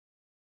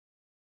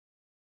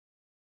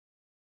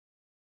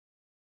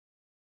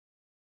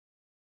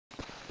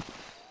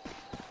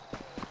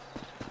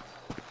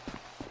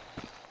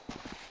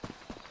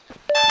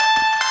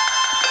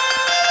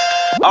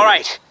All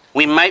right,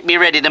 we might be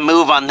ready to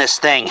move on this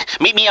thing.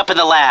 Meet me up in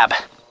the lab.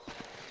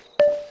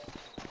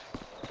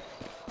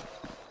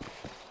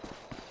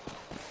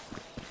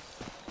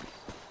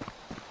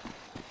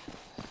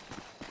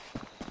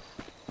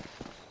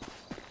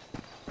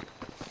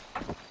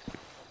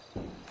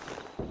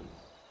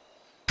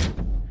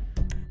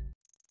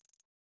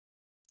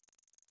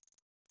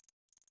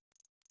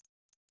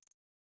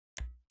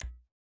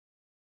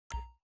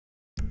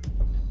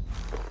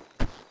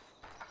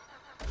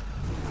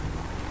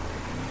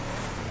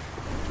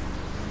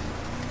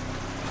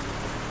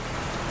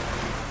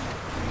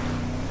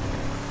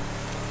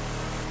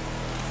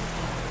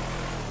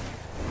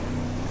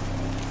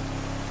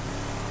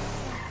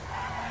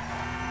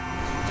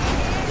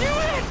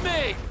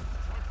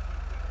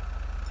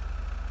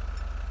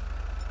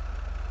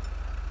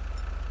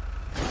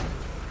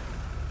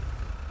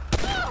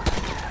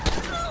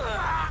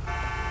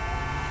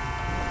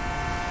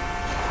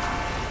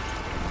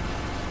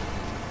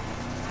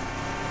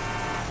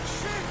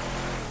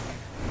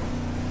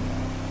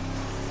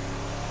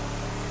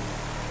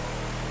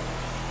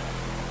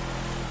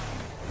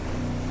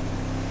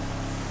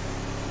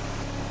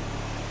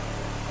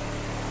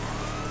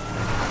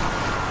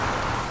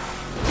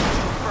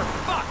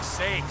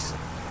 Sakes.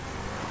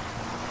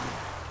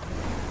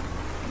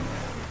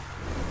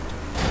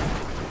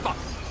 Fuck.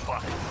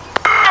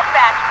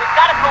 Dispatch, we've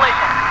got a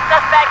collision.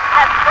 Suspect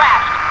has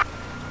crashed.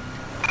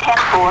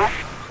 10-4.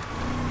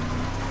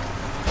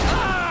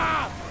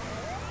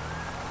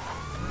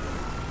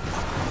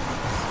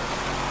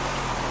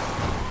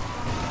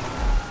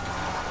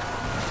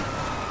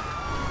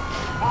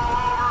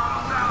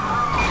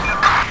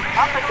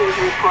 Officers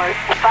report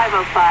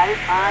 505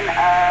 on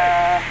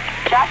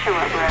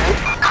Joshua Road.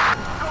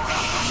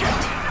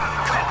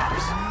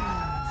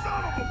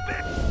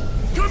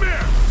 Come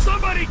here!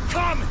 Somebody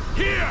come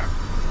here!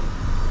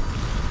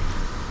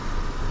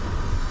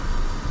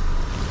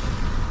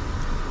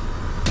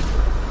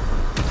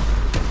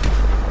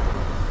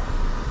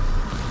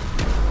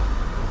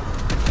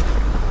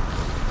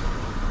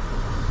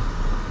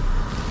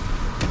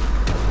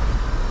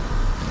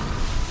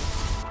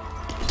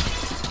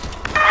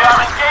 We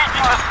are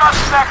engaging the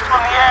suspect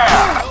from the air.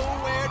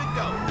 Nowhere to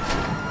go.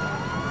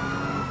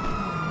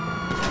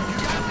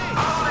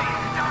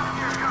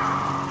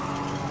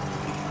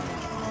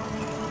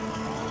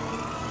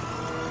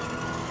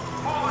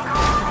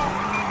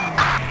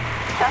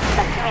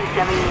 Suspect doing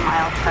 70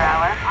 miles per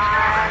hour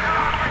on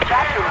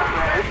Joshua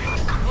Road.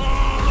 Oh,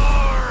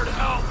 Lord,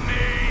 help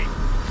me!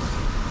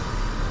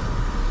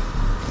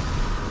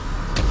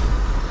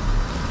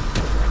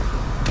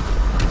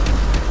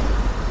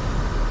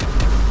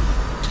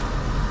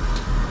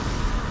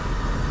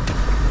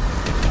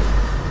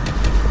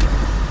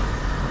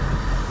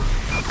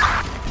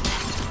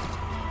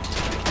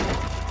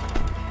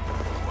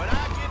 When I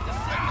get the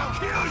signal,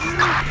 kill you.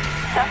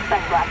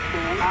 Suspect last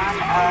seen on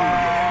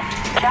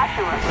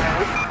Joshua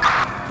Road.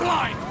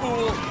 Blind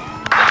fool!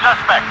 The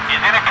suspect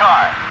is in a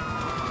car.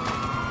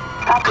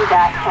 Copy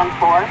that,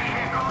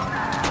 10-4.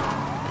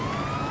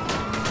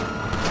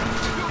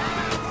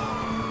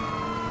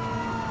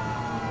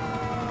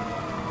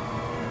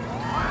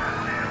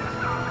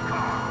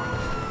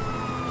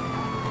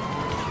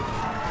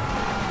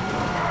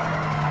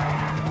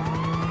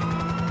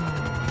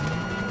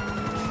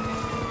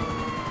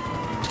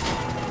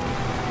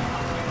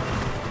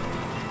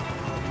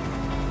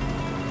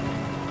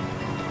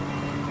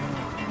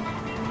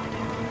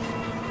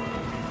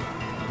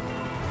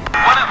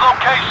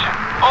 Location,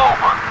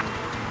 over.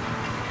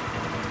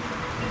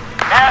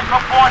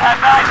 National Ford has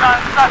eyes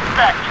on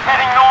suspect. He's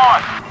heading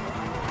north.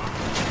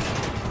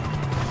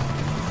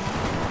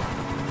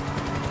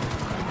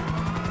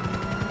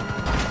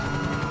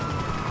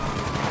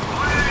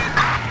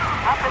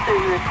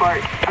 Officers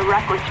report a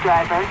reckless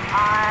driver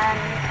on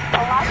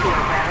Palacio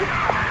Road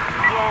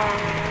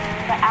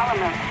in the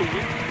Alamo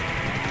City.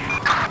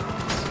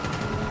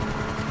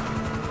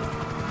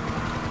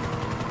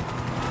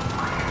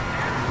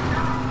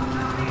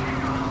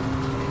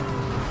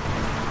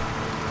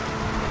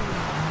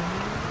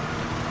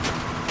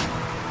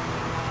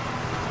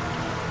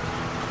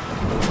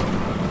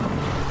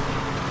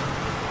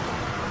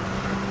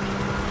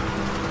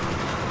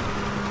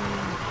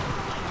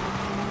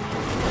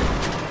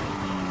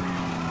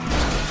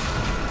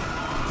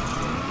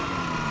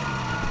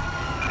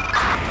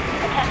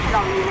 Attention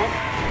all units.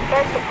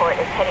 Air support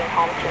is heading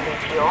home to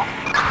refuel.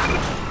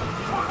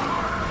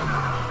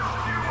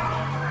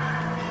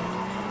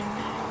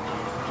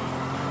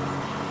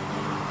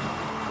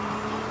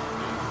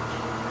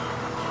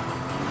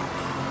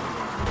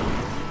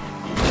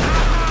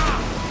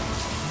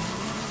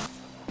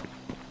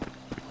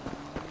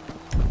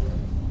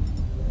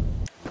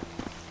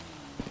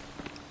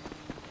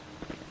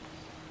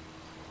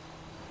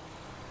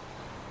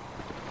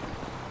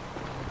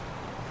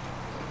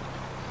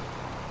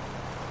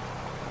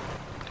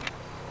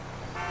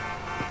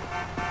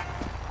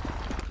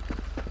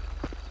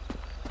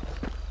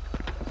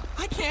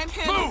 I can't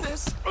handle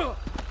this.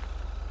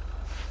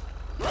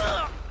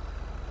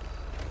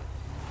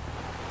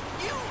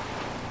 You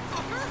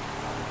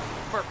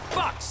for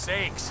fuck's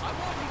sakes! I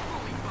won't be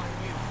bullied by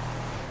you.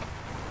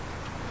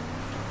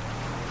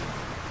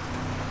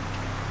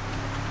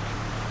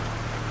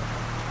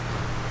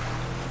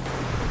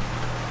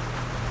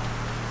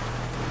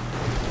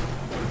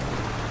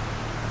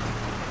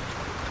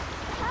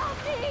 Help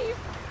me!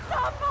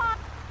 Someone!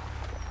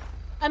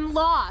 I'm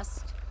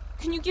lost.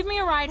 Can you give me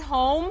a ride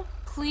home,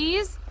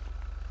 please?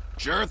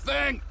 Sure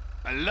thing.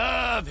 I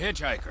love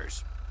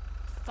hitchhikers.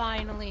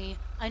 Finally,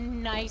 a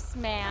nice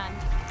man.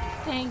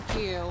 Thank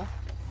you.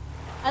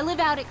 I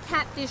live out at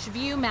Catfish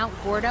View, Mount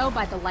Gordo,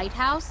 by the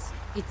lighthouse.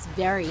 It's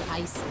very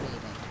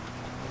isolating.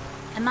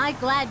 Am I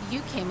glad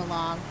you came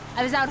along?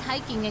 I was out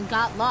hiking and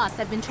got lost.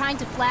 I've been trying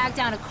to flag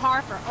down a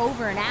car for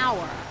over an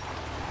hour.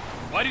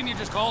 Why didn't you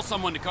just call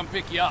someone to come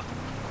pick you up?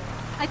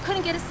 I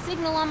couldn't get a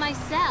signal on my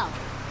cell,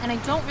 and I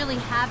don't really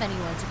have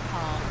anyone to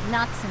call,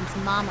 not since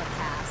Mama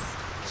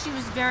passed. She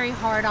was very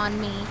hard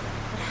on me,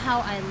 but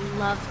how I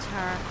loved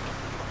her.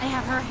 I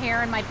have her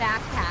hair in my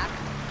backpack.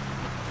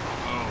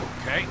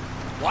 Okay.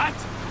 What?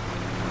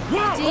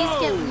 Whoa! Days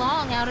get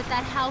long out at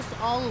that house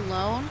all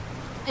alone.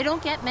 I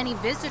don't get many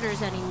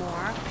visitors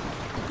anymore.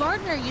 The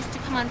gardener used to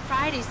come on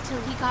Fridays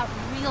till he got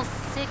real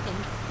sick and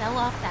fell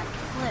off that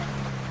cliff.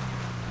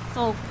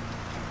 Folk,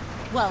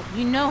 well,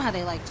 you know how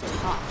they like to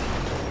talk.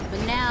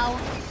 But now,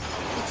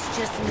 it's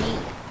just me,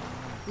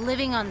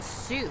 living on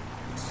soup.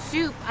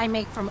 Soup I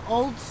make from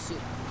old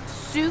soup.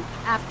 Soup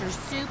after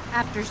soup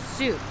after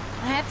soup.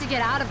 I have to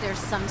get out of there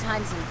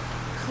sometimes and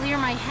clear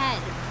my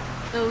head.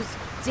 Those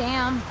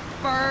damn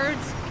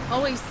birds,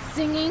 always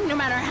singing no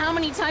matter how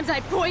many times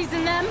I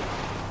poison them.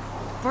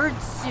 Bird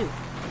soup.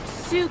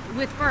 Soup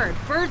with bird.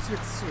 Birds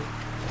with soup.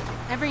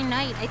 Every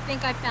night I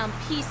think I found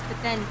peace,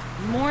 but then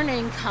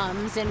morning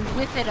comes and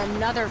with it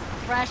another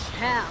fresh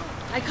hell.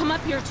 I come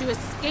up here to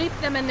escape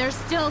them and they're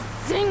still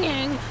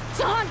singing,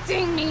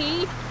 taunting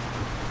me.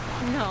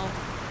 No,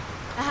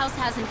 the house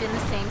hasn't been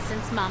the same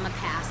since Mama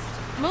passed.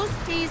 Most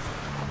days,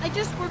 I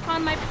just work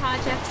on my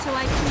project so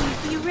I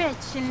can be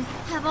rich and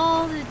have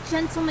all the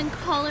gentleman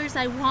callers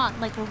I want,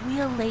 like a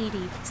real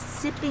lady,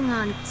 sipping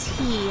on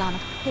tea on a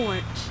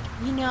porch.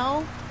 You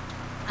know,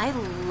 I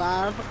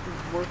love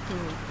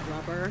working with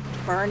rubber,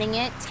 burning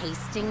it,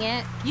 tasting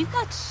it. You've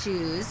got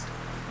shoes,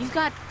 you've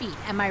got feet,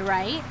 am I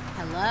right?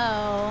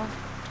 Hello?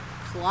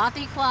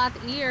 Clothy cloth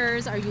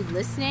ears, are you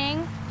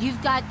listening?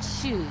 You've got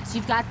shoes,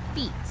 you've got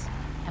feet,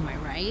 am I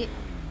right?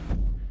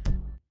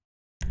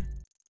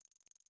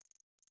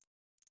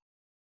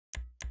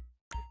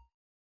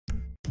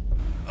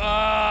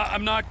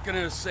 I'm not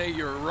gonna say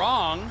you're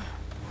wrong.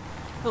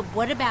 But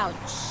what about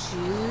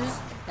shoes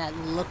that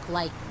look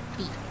like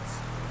feet?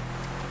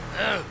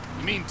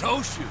 You mean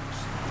toe shoes?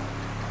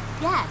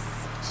 Yes,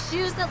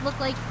 shoes that look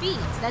like feet.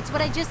 That's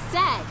what I just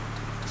said.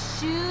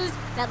 Shoes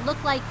that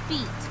look like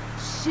feet.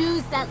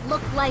 Shoes that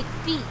look like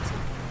feet.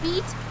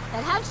 Feet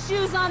that have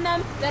shoes on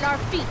them that are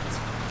feet.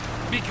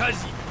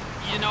 Because,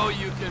 you know,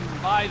 you can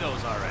buy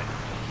those already.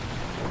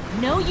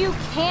 No, you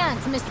can't,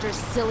 Mr.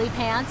 Silly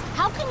Pants.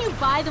 How can you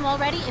buy them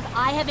already if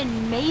I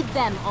haven't made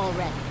them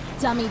already?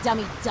 Dummy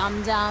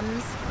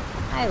dum-dums.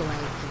 I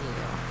like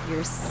you.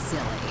 You're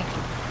silly.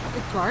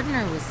 The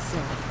gardener was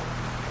silly.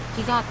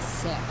 He got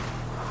sick.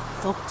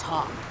 Folk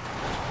talk.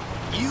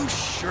 You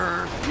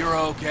sure you're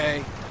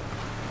okay?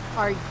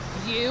 Are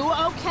you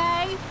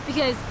okay?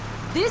 Because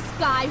this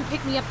guy who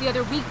picked me up the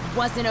other week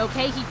wasn't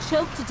okay. He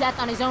choked to death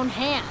on his own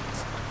hand.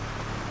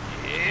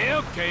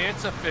 Yeah, okay,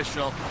 it's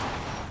official.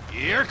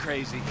 You're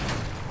crazy.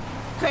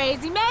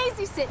 Crazy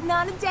Maisie sitting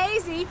on a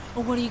daisy.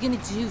 Well, what are you gonna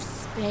do?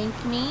 Spank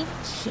me?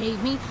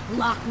 Shave me?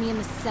 Lock me in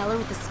the cellar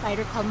with a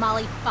spider called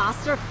Molly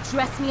Foster?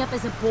 Dress me up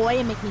as a boy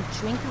and make me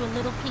drink through a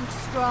little pink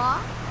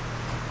straw?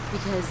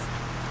 Because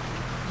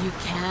you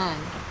can.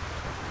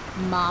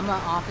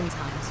 Mama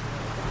oftentimes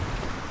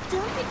would.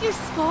 Don't pick your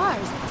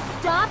scars.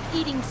 Stop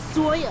eating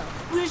soil.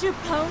 Where's your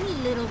pony,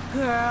 little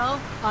girl?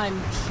 I'm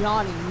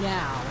Johnny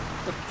now.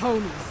 The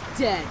pony's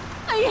dead.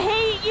 I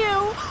hate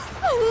you!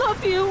 I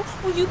love you!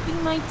 Will you be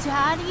my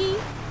daddy?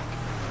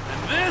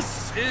 And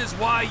this is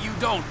why you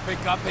don't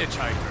pick up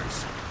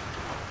hitchhikers.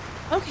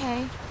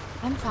 Okay,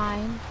 I'm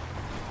fine.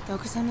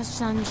 Focus on the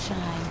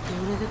sunshine,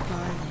 go to the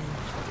garden,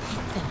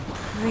 pick them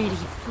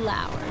pretty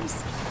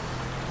flowers.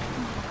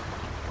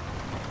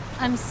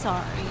 I'm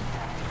sorry.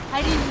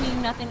 I didn't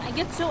mean nothing. I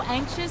get so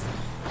anxious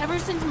ever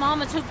since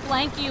Mama took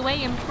Blanky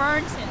away and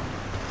burned him.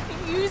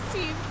 You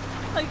seem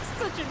like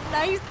such a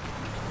nice...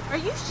 Are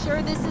you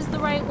sure this is the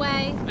right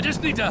way? I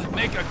just need to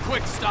make a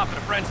quick stop at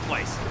a friend's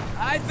place.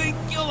 I think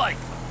you'll like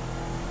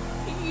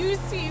it. You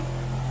seem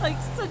like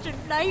such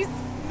a nice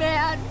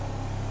man.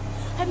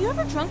 Have you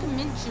ever drunk a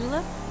mint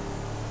julep?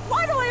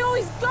 Why do I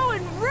always go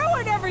and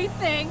ruin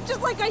everything?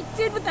 Just like I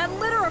did with that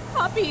litter of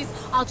puppies.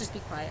 I'll just be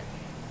quiet.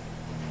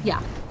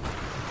 Yeah,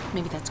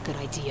 maybe that's a good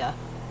idea.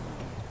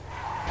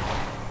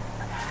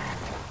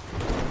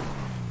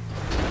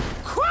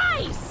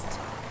 Christ!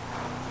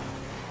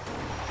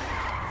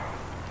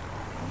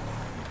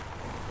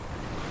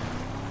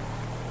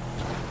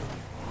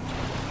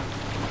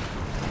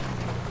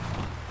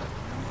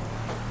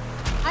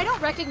 I don't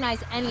don't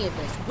recognize any of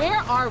this. Where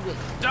are we?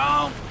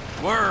 Don't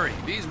worry.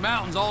 These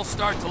mountains all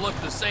start to look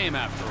the same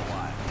after a while.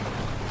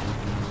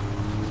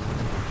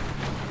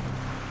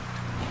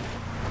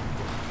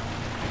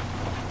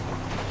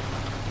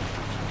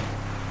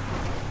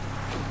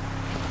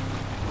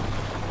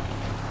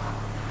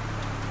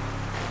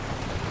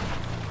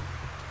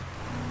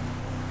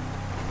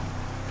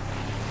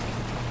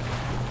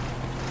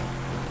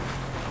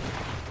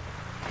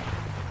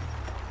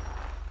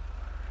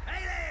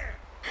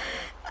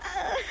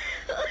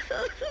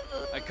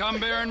 I come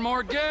bearing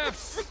more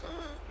gifts.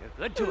 You're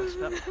good to us,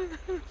 fella.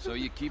 So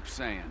you keep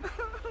saying.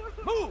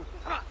 Move!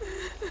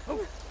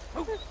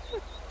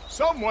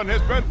 Someone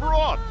has been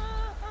brought.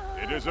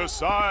 It is a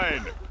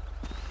sign.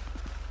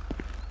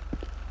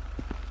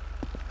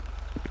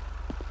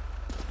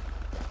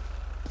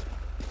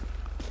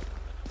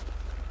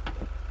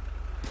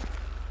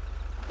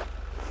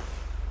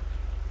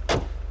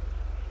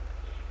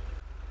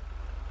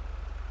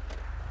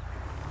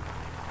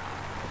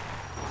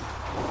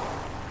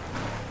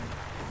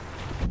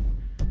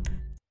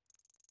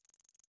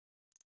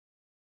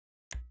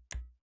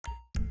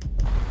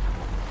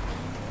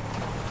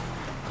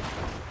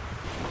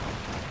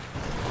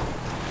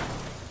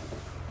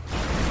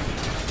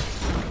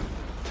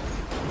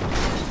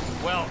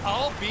 Well,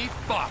 I'll be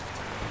fucked.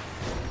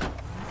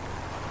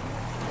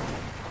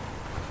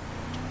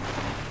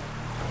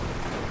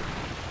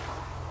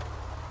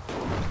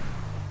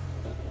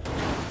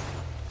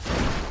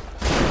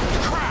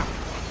 Crap!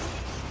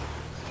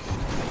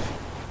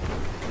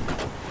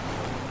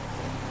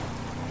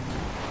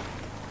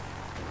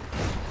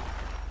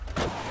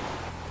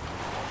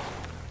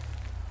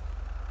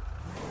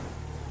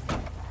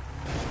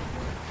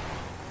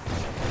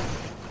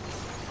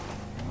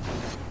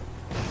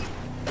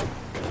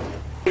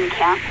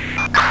 Camp.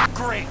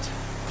 Great!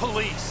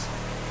 Police!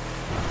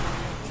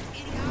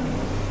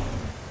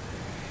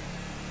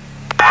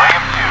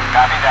 William 2,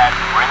 copy that.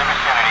 We're in the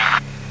vicinity.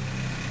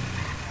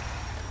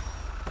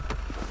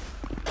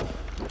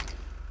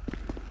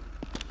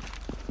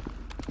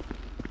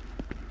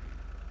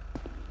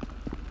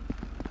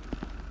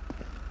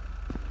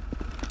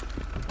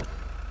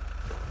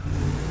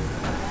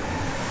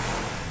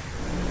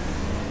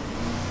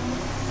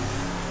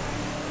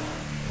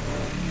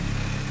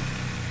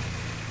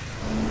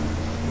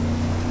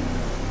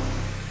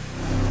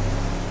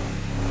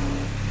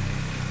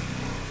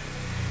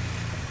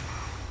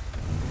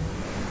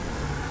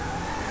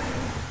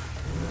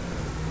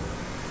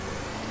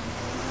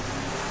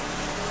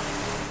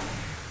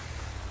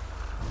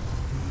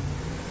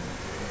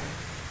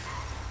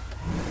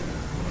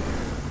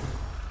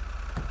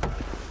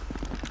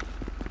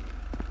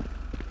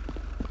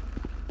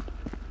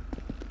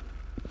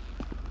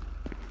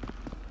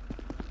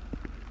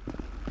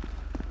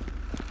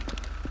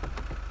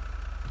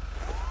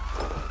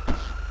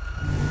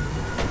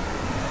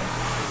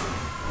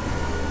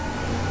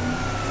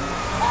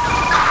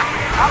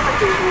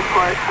 Officers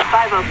report a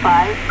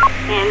 505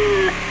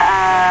 in,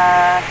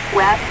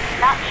 west,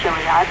 not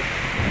Chiliad.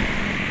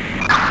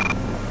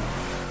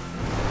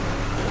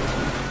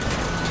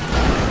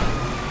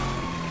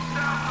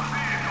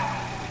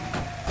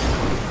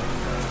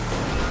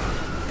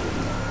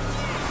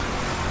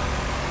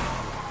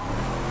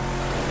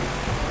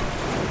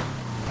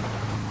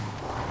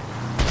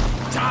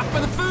 Top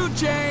of the food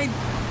chain!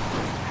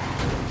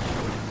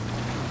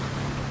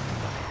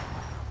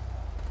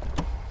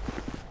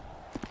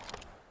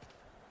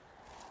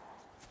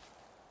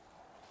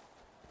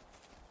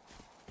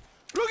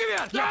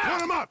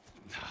 Put him up!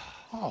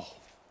 Oh,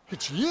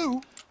 it's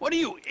you? What are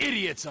you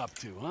idiots up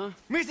to, huh?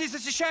 Мы здесь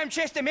защищаем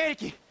честь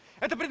Америки.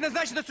 Это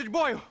предназначено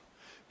судьбою.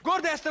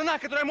 Гордая страна,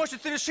 которая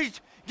может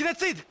совершить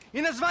геноцид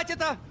и назвать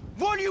это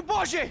волею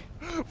Божьей.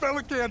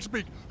 Fella can't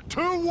speak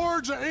 2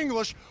 words of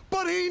English,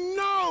 but he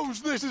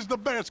knows this is the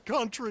best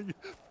country.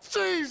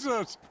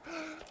 Jesus!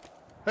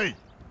 Hey,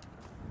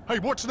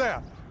 what's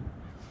that?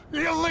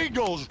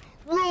 Illegals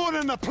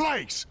ruining the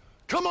place.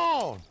 Come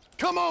on,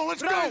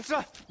 let's go.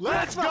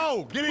 Let's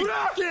go. Get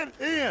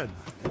in.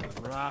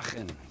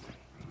 Rachen.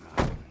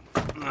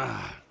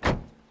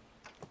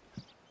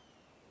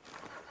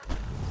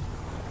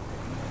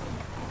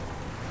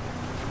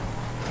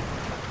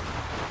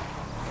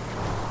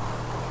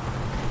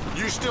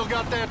 You still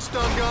got that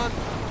stun gun?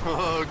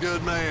 Oh,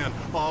 good man.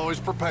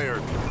 Always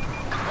prepared.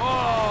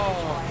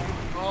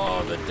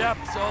 Oh, the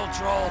depths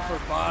ultra all for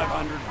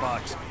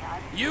 $500.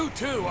 You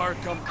two are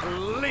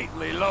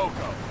completely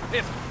loco.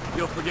 If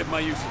you'll forgive my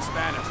use of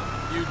Spanish,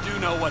 you do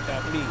know what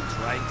that means,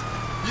 right?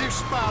 You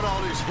spout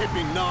all this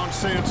hippie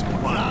nonsense.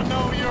 Well, I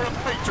know you're a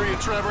patriot,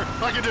 Trevor.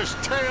 I can just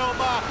tell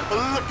by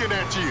looking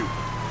at you.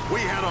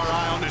 We had our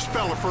eye on this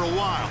fella for a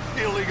while.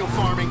 Illegal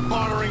farming,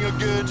 bartering of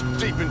goods,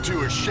 deep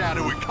into a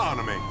shadow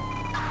economy.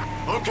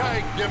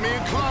 Okay, get me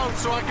in close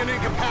so I can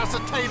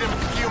incapacitate him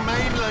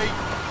humanely.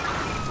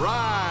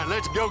 Right,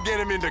 let's go get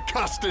him into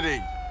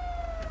custody.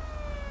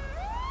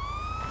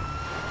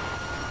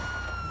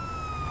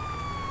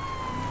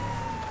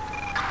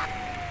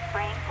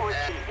 Brain 14.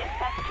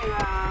 Dispatch to,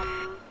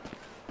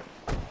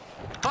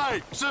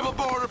 Hey, Civil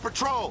Border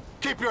Patrol,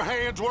 keep your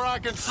hands where I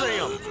can see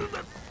them.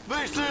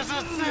 This is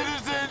a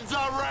citizen's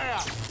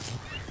arrest.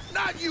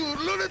 Not you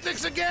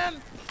lunatics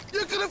again!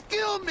 You could have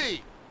killed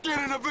me! Get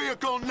in the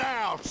vehicle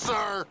now,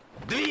 sir.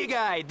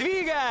 Двигай,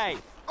 двигай!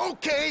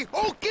 Okay,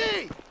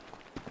 okay!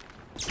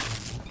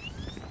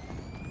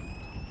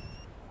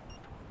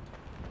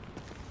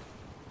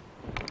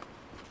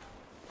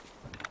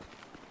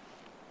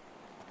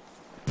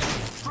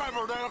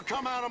 Trevor, that'll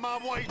come out of my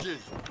wages.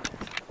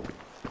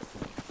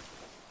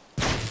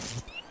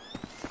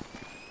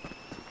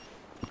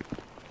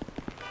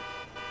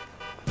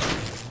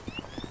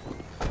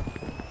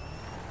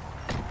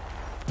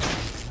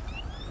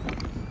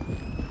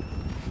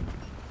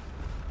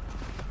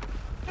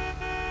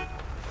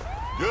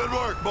 Good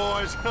work,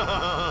 boys.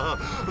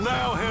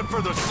 Now head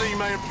for the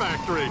cement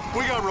factory.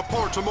 We got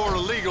reports of more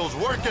illegals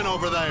working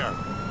over there.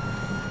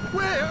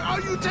 Where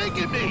are you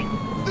taking me?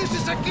 This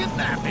is a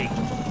kidnapping!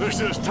 This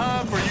is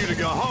time for you to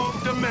go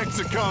home to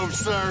Mexico,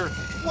 sir.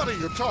 What are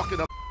you talking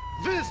about?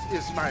 This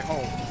is my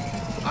home.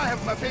 I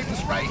have my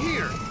papers right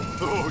here.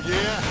 Oh,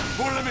 yeah?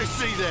 Well, let me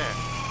see that.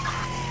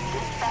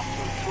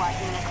 Dispatching SWAT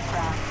units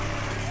from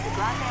the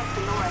Grande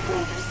Sonora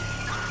agents.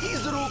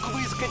 Из рук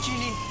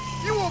выскочили.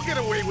 You won't get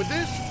away with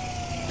this.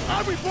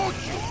 I'll report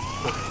you.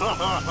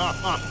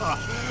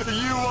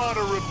 You want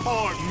to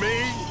report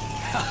me?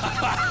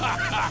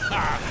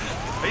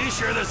 Are you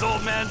sure this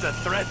old man's a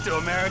threat to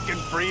American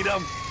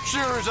freedom?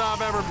 Sure as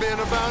I've ever been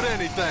about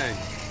anything.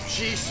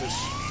 Jesus,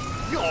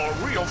 you're a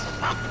real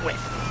fuckwit.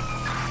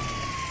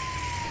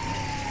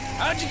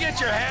 How'd you get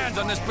your hands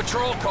on this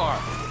patrol car?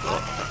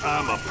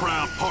 I'm a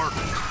proud park.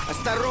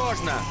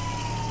 Осторожно!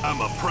 I'm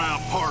a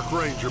proud park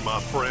ranger, my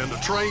friend. A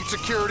trained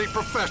security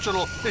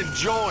professional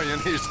enjoying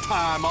his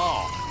time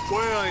off.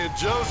 Well, and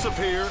Joseph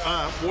here,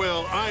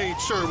 well, I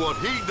ain't sure what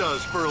he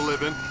does for a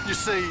living. You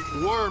see,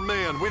 we're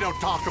men. We don't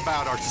talk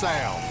about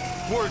ourselves.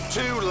 We're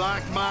two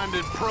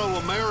like-minded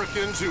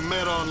pro-Americans who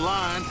met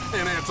online,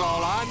 and that's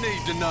all I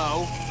need to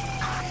know.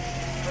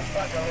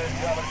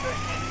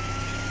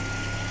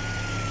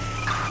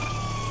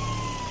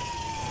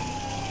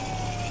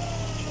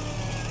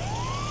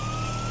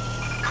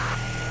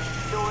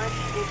 George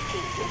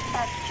 15.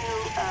 Dispatch to,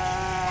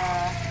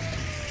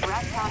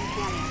 Raton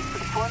Canyon for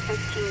the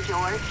 415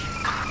 George.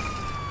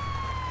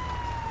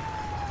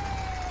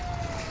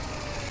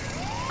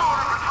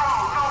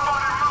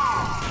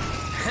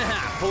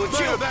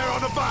 There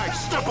on the bike!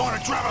 Step on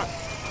it, Trevor!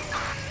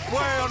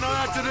 Well, now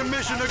that's an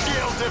admission of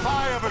guilt if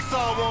I ever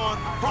saw one.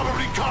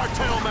 Probably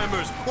cartel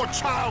members or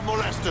child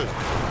molesters.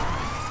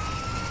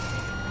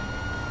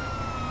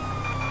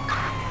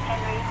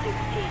 Henry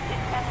 16.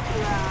 Dispatch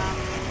to,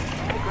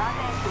 the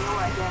Grande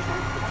Sonora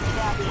Desert for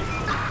Chevy.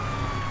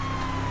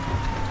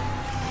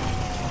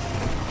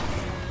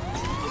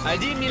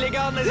 Один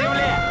нелегал на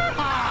земле!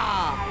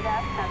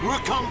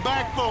 We'll come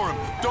back for him.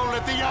 Don't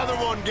let the other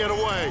one get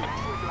away.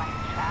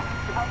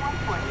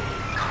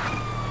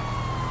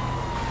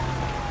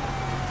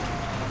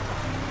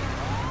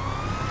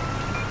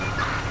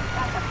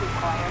 Backup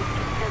required.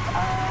 There's a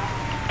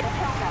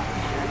hotel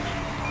Baptist church.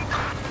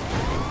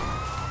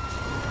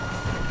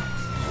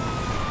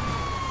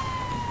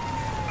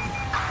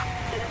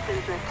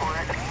 Citizens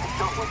report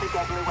assault with a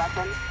deadly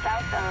weapon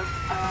south of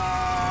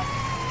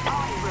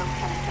Bolingbroke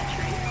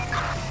Penitentiary.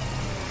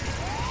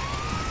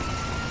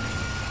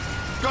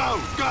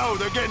 Go, go,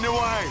 they're getting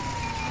away.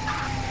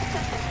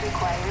 Assistance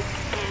required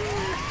in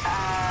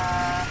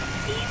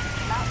East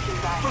Mountain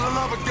Drive. For the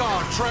love of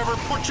God, Trevor,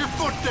 put your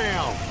foot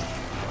down.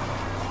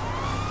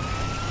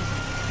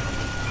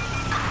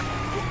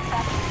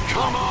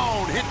 Come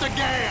on, hit the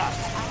gas.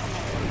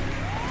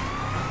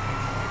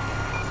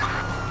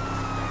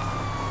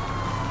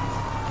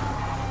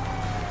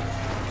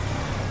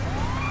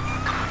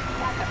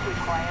 Backup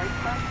required.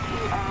 First to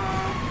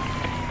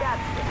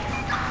Stabstick.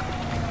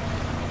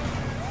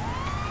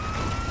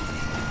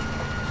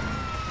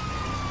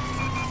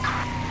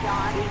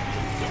 John 18.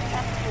 Get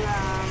up to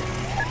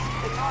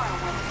Sonora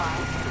Wind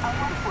Farm.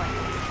 148.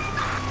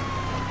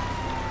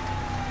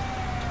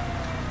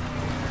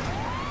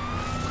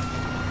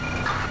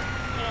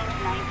 James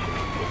 19.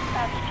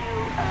 Dispatch to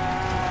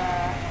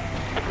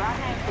the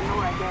Grande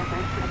Sonora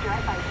Desert for a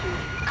drive-by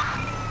shooting.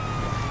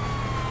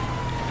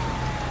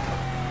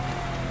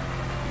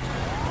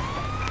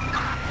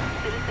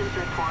 Citizens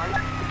report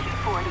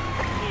 240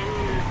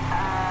 in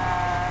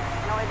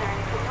northern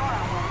Sonora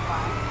Wind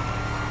Farm.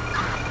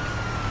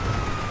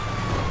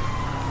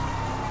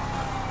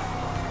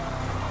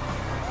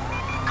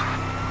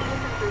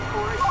 Citizens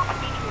report a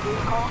speeding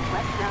vehicle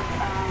west of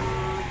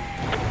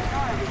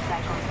Sonora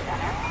Recycling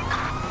Center.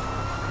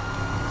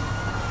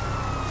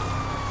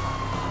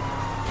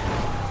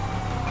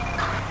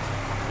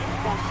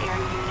 Dispatch air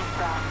unit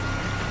from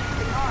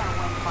Sonora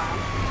Wind Farm.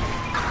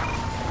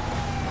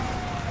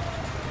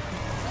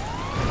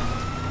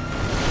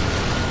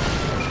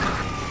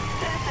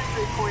 Citizens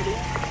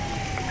reporting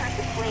a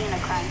person fleeing a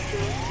crime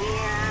scene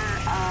near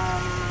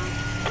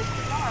the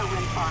Sonora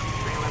Wind Farm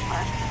trailer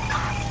park.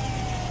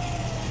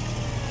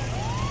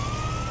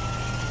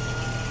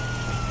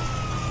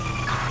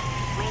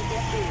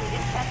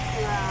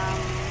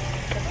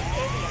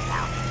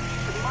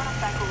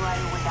 motorcycle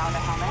rider without a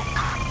helmet.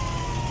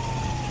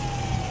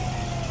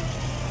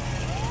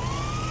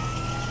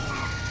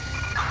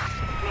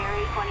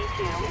 Mary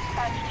 22,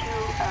 dispatch to,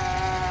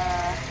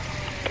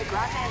 the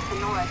Grande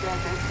Sonora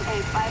Desert,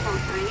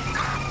 A503.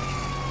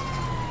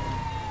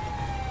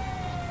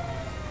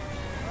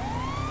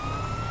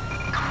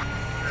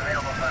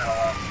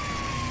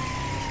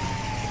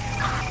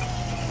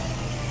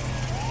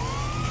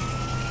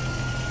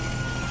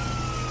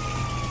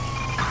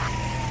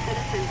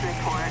 Citizens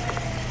report.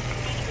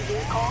 Speeding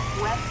vehicle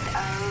west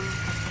of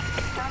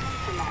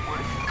Sturmington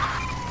Network.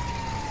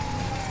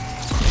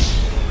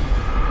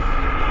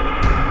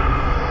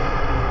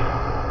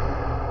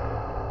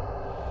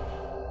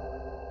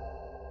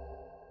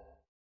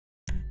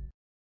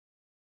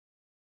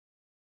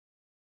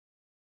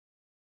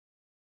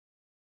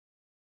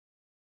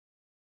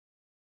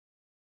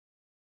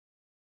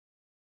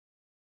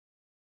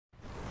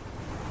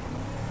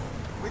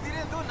 We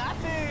didn't do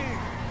nothing!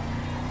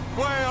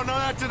 Well, now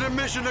that's an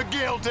admission of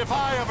guilt if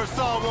I ever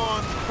saw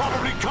one.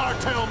 Probably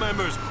cartel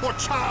members or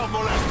child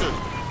molesters.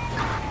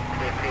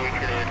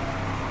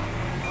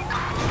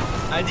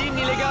 Один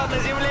нелегал на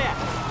земле!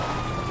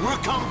 We'll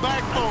come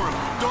back for him.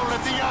 Don't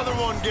let the other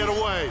one get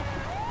away.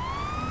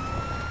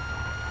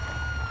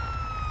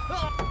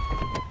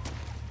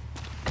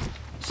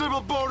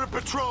 Civil Border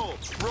Patrol,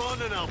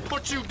 run and I'll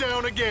put you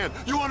down again.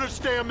 You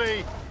understand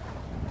me?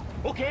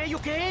 Okay,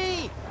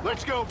 okay!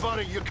 Let's go,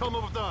 buddy. You're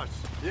coming with us.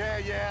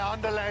 Yeah,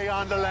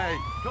 underlay.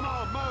 Come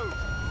on, move.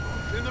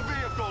 In the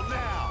vehicle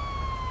now.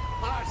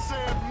 I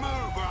said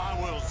move or I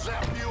will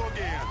zap you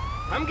again.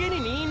 I'm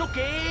getting in,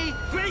 okay?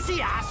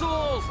 Crazy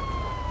assholes!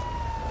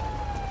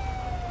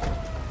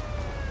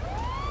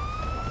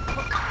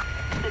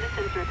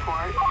 Citizens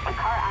report. A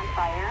car on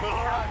fire.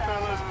 All right,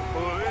 fellas.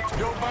 Well, let's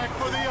go back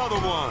for the other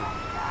one.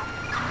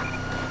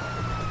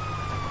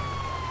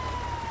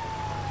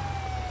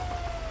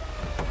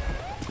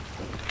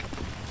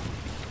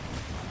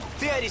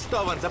 Ты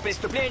арестован за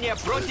преступление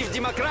против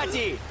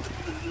демократии!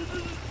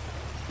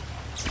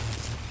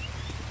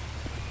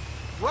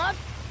 What?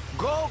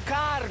 Go,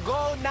 car,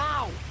 go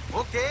now!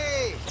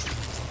 Okay!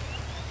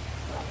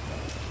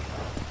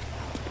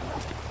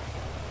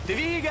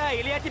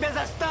 Двигай, или я тебя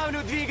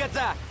заставлю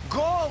двигаться!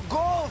 Go,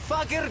 go,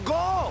 fucker,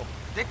 go!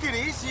 Take it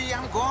easy,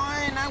 I'm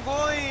going!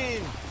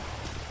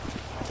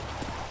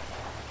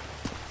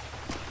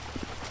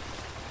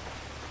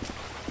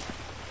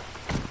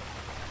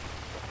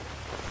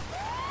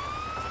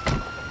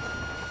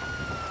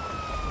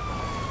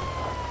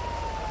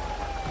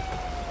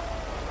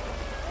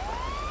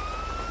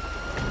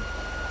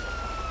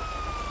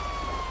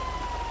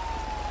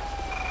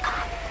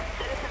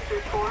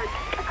 Report.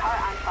 A car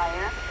on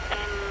fire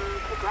in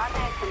the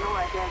Grande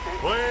Sonora Desert.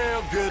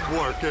 Well, good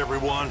work,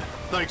 everyone.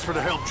 Thanks for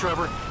the help,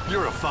 Trevor.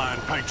 You're a fine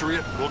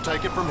patriot. We'll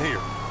take it from here.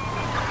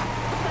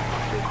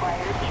 Assistance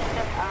required east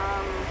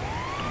of,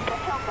 the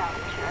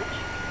Hillbound Church.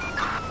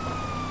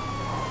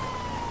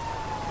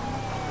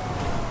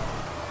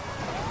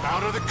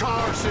 Out of the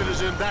car,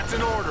 citizen. That's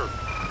an order.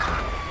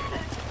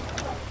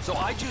 So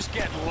I just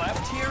get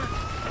left here?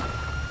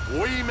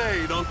 We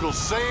made Uncle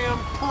Sam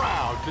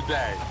proud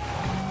today.